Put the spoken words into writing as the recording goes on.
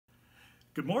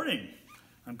Good morning.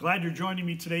 I'm glad you're joining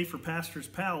me today for Pastor's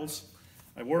Pals.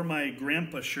 I wore my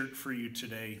grandpa shirt for you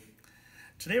today.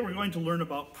 Today we're going to learn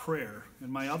about prayer, and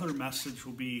my other message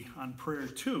will be on prayer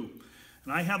too.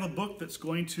 And I have a book that's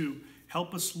going to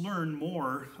help us learn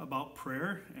more about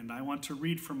prayer, and I want to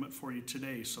read from it for you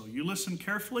today. So you listen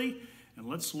carefully, and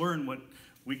let's learn what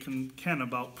we can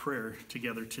about prayer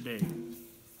together today.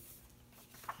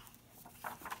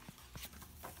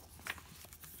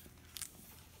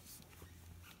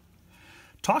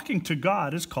 Talking to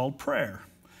God is called prayer.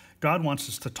 God wants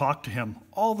us to talk to Him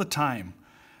all the time.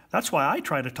 That's why I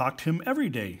try to talk to Him every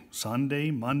day.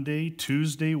 Sunday, Monday,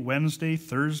 Tuesday, Wednesday,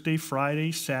 Thursday,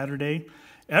 Friday, Saturday.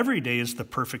 Every day is the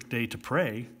perfect day to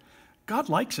pray. God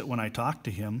likes it when I talk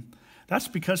to Him. That's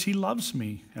because He loves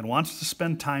me and wants to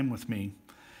spend time with me.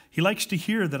 He likes to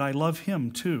hear that I love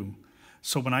Him too.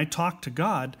 So when I talk to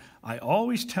God, I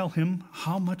always tell Him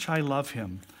how much I love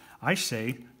Him. I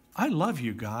say, "I love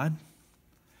you, God."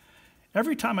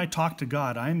 Every time I talk to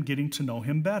God, I am getting to know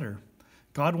Him better.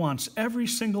 God wants every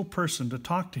single person to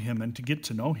talk to Him and to get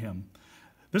to know Him.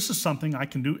 This is something I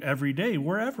can do every day,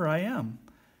 wherever I am.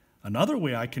 Another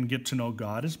way I can get to know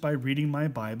God is by reading my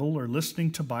Bible or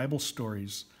listening to Bible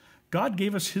stories. God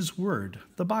gave us His Word,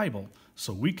 the Bible,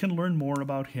 so we can learn more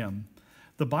about Him.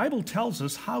 The Bible tells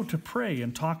us how to pray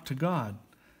and talk to God.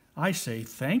 I say,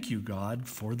 thank you, God,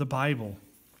 for the Bible.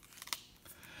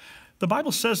 The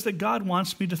Bible says that God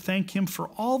wants me to thank Him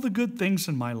for all the good things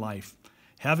in my life.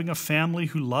 Having a family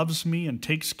who loves me and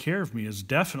takes care of me is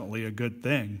definitely a good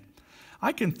thing.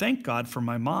 I can thank God for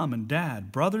my mom and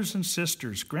dad, brothers and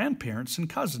sisters, grandparents and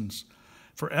cousins,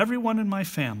 for everyone in my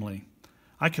family.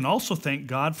 I can also thank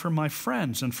God for my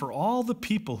friends and for all the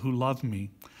people who love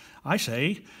me. I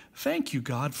say, thank you,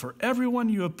 God, for everyone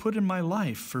you have put in my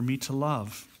life for me to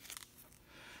love.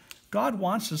 God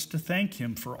wants us to thank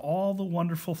Him for all the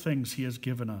wonderful things He has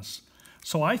given us.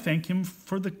 So I thank Him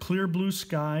for the clear blue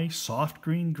sky, soft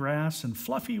green grass, and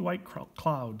fluffy white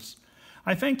clouds.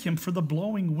 I thank Him for the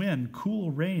blowing wind,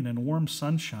 cool rain, and warm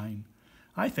sunshine.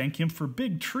 I thank Him for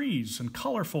big trees and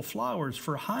colorful flowers,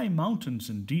 for high mountains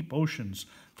and deep oceans,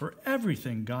 for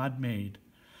everything God made.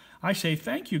 I say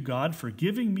thank you, God, for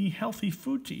giving me healthy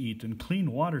food to eat and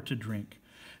clean water to drink.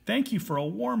 Thank you for a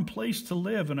warm place to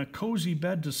live and a cozy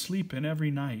bed to sleep in every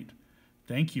night.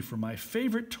 Thank you for my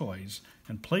favorite toys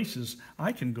and places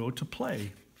I can go to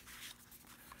play.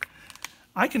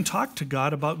 I can talk to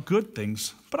God about good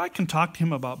things, but I can talk to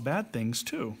Him about bad things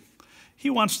too. He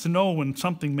wants to know when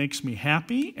something makes me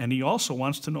happy, and He also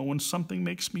wants to know when something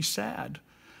makes me sad.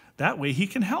 That way He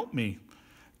can help me.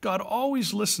 God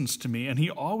always listens to me, and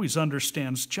He always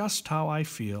understands just how I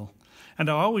feel. And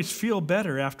I always feel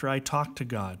better after I talk to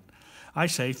God. I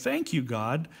say, thank you,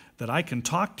 God, that I can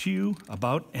talk to you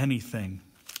about anything.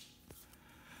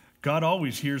 God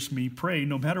always hears me pray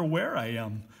no matter where I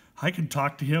am. I can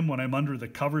talk to Him when I'm under the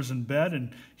covers in bed,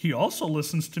 and He also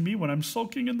listens to me when I'm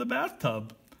soaking in the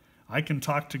bathtub. I can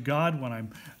talk to God when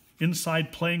I'm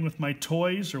inside playing with my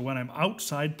toys or when I'm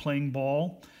outside playing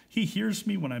ball. He hears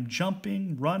me when I'm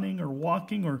jumping, running, or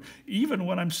walking, or even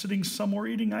when I'm sitting somewhere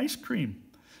eating ice cream.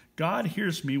 God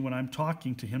hears me when I'm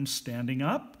talking to Him standing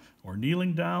up or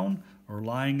kneeling down or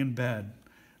lying in bed.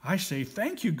 I say,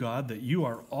 thank you, God, that you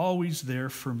are always there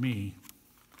for me.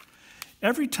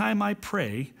 Every time I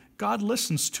pray, God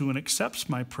listens to and accepts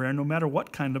my prayer no matter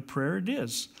what kind of prayer it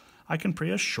is. I can pray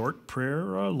a short prayer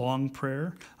or a long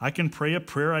prayer. I can pray a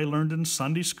prayer I learned in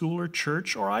Sunday school or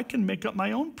church, or I can make up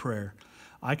my own prayer.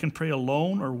 I can pray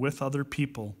alone or with other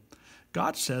people.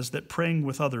 God says that praying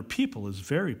with other people is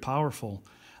very powerful.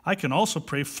 I can also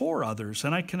pray for others,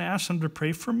 and I can ask them to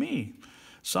pray for me.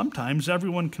 Sometimes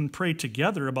everyone can pray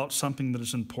together about something that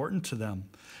is important to them.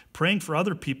 Praying for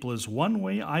other people is one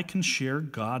way I can share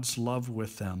God's love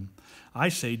with them. I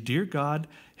say, dear God,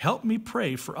 help me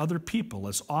pray for other people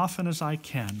as often as I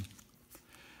can.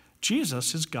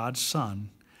 Jesus is God's Son.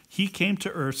 He came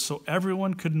to earth so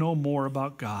everyone could know more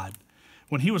about God.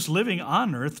 When He was living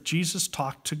on earth, Jesus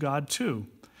talked to God too.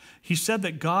 He said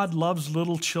that God loves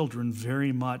little children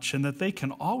very much and that they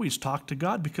can always talk to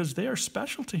God because they are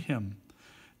special to Him.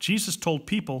 Jesus told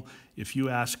people, if you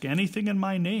ask anything in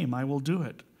my name, I will do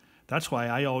it. That's why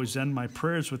I always end my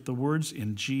prayers with the words,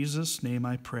 in Jesus' name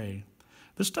I pray.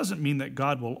 This doesn't mean that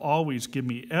God will always give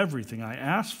me everything I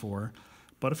ask for,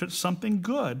 but if it's something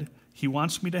good He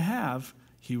wants me to have,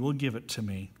 He will give it to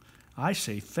me. I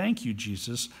say, thank you,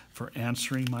 Jesus, for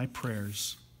answering my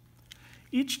prayers.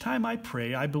 Each time I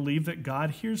pray, I believe that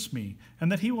God hears me and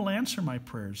that He will answer my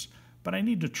prayers. But I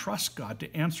need to trust God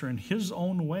to answer in His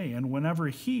own way and whenever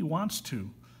He wants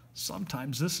to.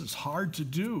 Sometimes this is hard to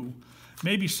do.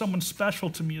 Maybe someone special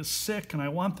to me is sick and I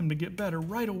want them to get better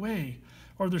right away.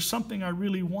 Or there's something I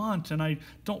really want and I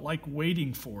don't like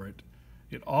waiting for it.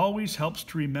 It always helps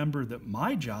to remember that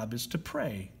my job is to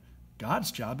pray.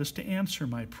 God's job is to answer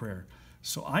my prayer.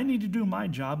 So I need to do my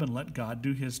job and let God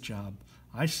do his job.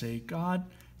 I say, God,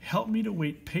 help me to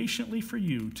wait patiently for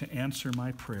you to answer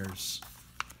my prayers.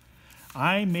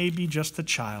 I may be just a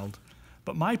child,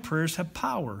 but my prayers have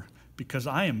power because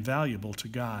I am valuable to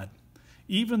God.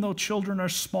 Even though children are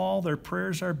small, their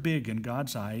prayers are big in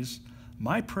God's eyes.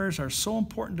 My prayers are so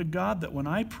important to God that when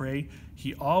I pray,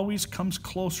 he always comes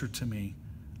closer to me.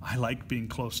 I like being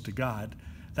close to God.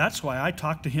 That's why I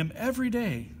talk to him every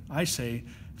day. I say,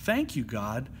 thank you,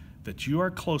 God, that you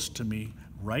are close to me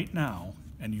right now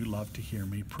and you love to hear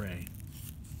me pray.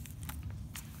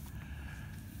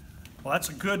 Well, that's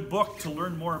a good book to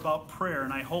learn more about prayer,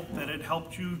 and I hope that it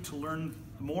helped you to learn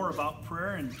more about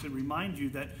prayer and to remind you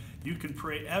that you can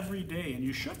pray every day, and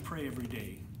you should pray every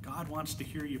day. God wants to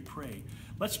hear you pray.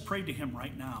 Let's pray to him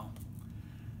right now.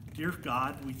 Dear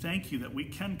God, we thank you that we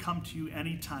can come to you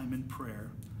anytime in prayer.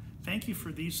 Thank you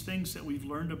for these things that we've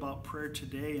learned about prayer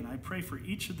today, and I pray for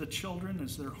each of the children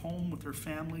as they're home with their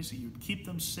families, that you'd keep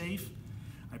them safe.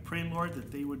 I pray, Lord,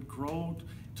 that they would grow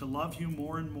to love you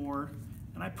more and more,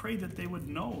 and I pray that they would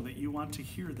know that you want to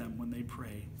hear them when they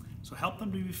pray. So help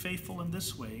them to be faithful in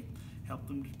this way. Help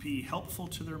them to be helpful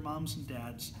to their moms and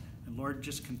dads. And Lord,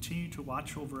 just continue to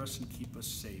watch over us and keep us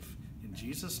safe. In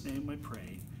Jesus' name we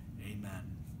pray,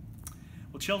 amen.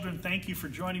 Well, children, thank you for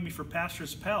joining me for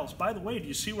Pastor's Pals. By the way, do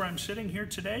you see where I'm sitting here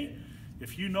today?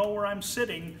 If you know where I'm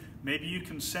sitting, maybe you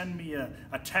can send me a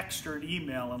text or an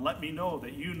email and let me know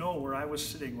that you know where I was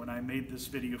sitting when I made this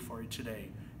video for you today.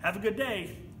 Have a good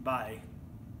day. Bye.